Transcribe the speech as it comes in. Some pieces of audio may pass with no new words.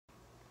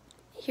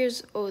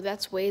Oh,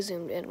 that's way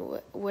zoomed in.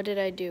 What did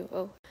I do?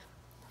 Oh,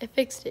 I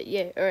fixed it.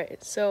 Yay.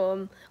 Alright,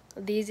 so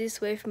the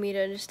easiest way for me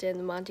to understand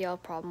the Monty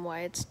problem,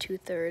 why it's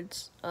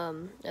 2/3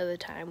 of the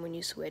time when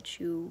you switch,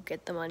 you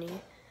get the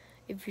money.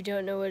 If you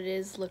don't know what it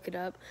is, look it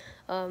up.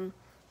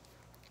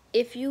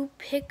 If you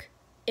pick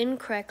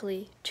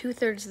incorrectly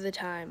 2/3 of the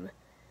time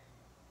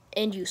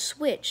and you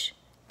switch,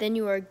 then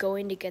you are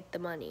going to get the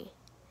money.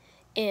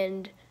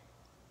 And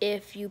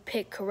if you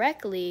pick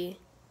correctly,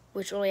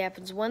 which only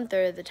happens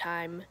 1/3 of the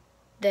time,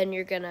 then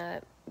you're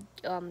gonna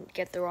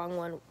get the wrong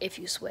one if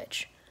you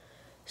switch.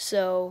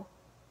 So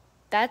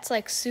that's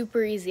like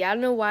super easy. I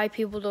don't know why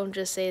people don't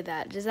just say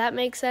that. Does that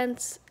make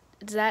sense?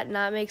 Does that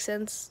not make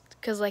sense?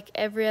 Because like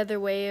every other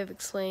way of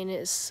explaining it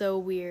is so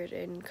weird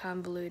and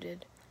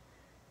convoluted.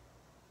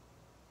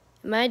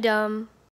 Am I dumb?